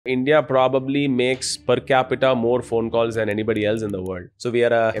India probably makes per capita more phone calls than anybody else in the world. So we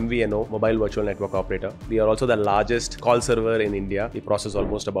are a MVNO, mobile virtual network operator. We are also the largest call server in India. We process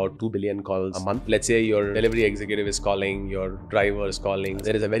almost about 2 billion calls a month. Let's say your delivery executive is calling, your driver is calling.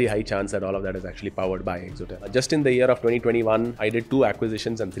 There is a very high chance that all of that is actually powered by Exotel. Just in the year of 2021, I did 2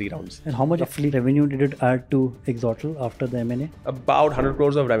 acquisitions and 3 rounds. And how much roughly revenue did it add to Exotel after the M&A? About 100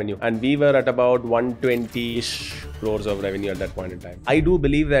 crores of revenue. And we were at about 120-ish crores of revenue at that point in time. I do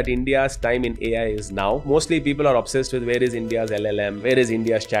believe that India's time in AI is now. Mostly people are obsessed with where is India's LLM, where is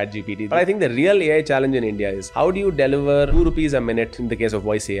India's ChatGPT. But I think the real AI challenge in India is how do you deliver 2 rupees a minute in the case of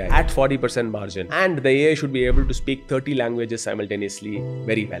voice AI at 40% margin, and the AI should be able to speak 30 languages simultaneously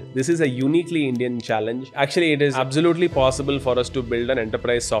very well. This is a uniquely Indian challenge. Actually, it is absolutely possible for us to build an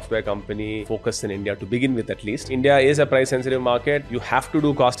enterprise software company focused in India to begin with at least. India is a price sensitive market. You have to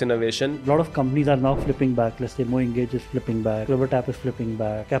do cost innovation. A lot of companies are now flipping back. Let's say MoEngage is flipping back, CleverTap is flipping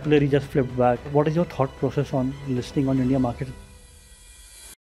back, Capillary just flipped back. What is your thought process on listing on India market?